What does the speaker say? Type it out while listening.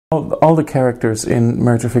All the characters in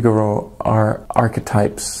Marriage of Figaro are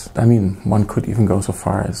archetypes. I mean, one could even go so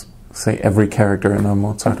far as say every character in a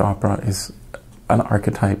Mozart opera is an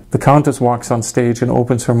archetype. The Countess walks on stage and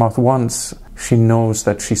opens her mouth once. She knows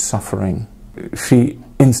that she's suffering. She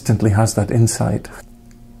instantly has that insight.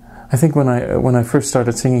 I think when I first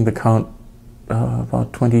started singing the Count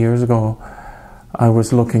about 20 years ago, I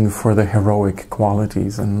was looking for the heroic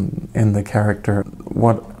qualities in the character.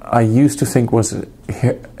 What I used to think was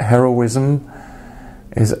heroism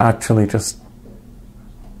is actually just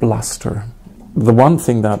bluster. The one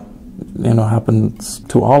thing that happens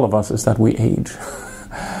to all of us is that we age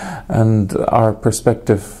and our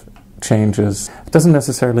perspective changes. It doesn't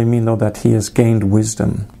necessarily mean though that he has gained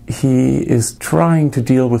wisdom. He is trying to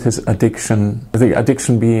deal with his addiction, the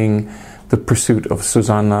addiction being the pursuit of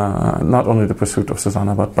Susanna, not only the pursuit of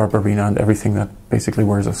Susanna, but Barbarina and everything that basically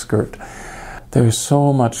wears a skirt. There is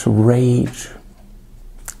so much rage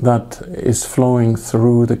that is flowing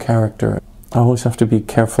through the character. I always have to be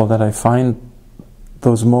careful that I find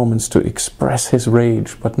those moments to express his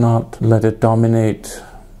rage, but not let it dominate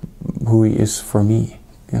who he is for me,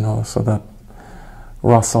 so that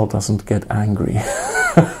Russell doesn't get angry.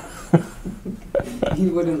 He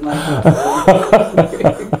wouldn't like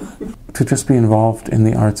it. To just be involved in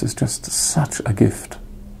the arts is just such a gift,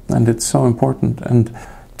 and it's so important. And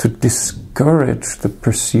to discourage the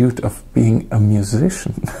pursuit of being a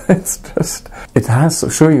musician,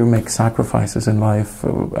 sure, you make sacrifices in life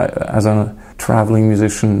as a traveling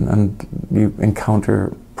musician, and you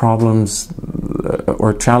encounter problems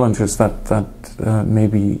or challenges that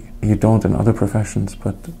maybe you don't in other professions,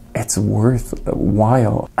 but it's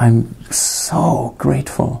worthwhile. I'm so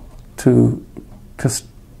grateful to just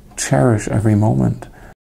cherish every moment.